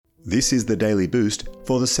This is the daily boost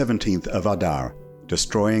for the 17th of Adar,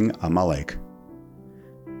 destroying Amalek.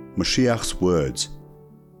 Moshiach's words.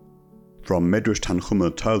 From Medrash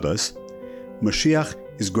Tanchuma told us, Moshiach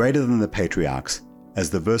is greater than the patriarchs,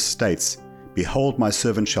 as the verse states, "Behold, my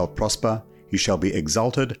servant shall prosper, he shall be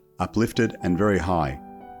exalted, uplifted, and very high.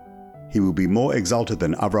 He will be more exalted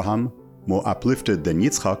than Abraham, more uplifted than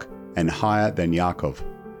Yitzchak, and higher than Yaakov."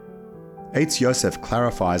 Eitz Yosef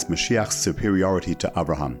clarifies Moshiach's superiority to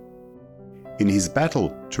Abraham. In his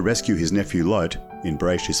battle to rescue his nephew Lot, in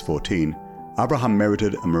Bereshis 14, Abraham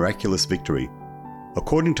merited a miraculous victory.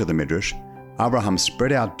 According to the Midrash, Abraham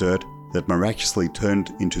spread out dirt that miraculously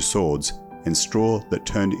turned into swords and straw that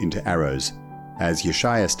turned into arrows. As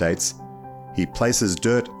Yeshaya states, he places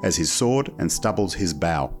dirt as his sword and stubbles his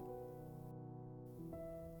bow.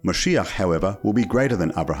 Moshiach, however, will be greater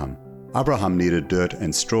than Abraham. Abraham needed dirt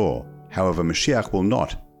and straw, however Moshiach will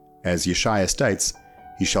not. As Yeshaya states,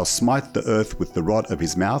 he shall smite the earth with the rod of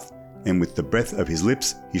his mouth, and with the breath of his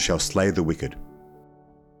lips he shall slay the wicked.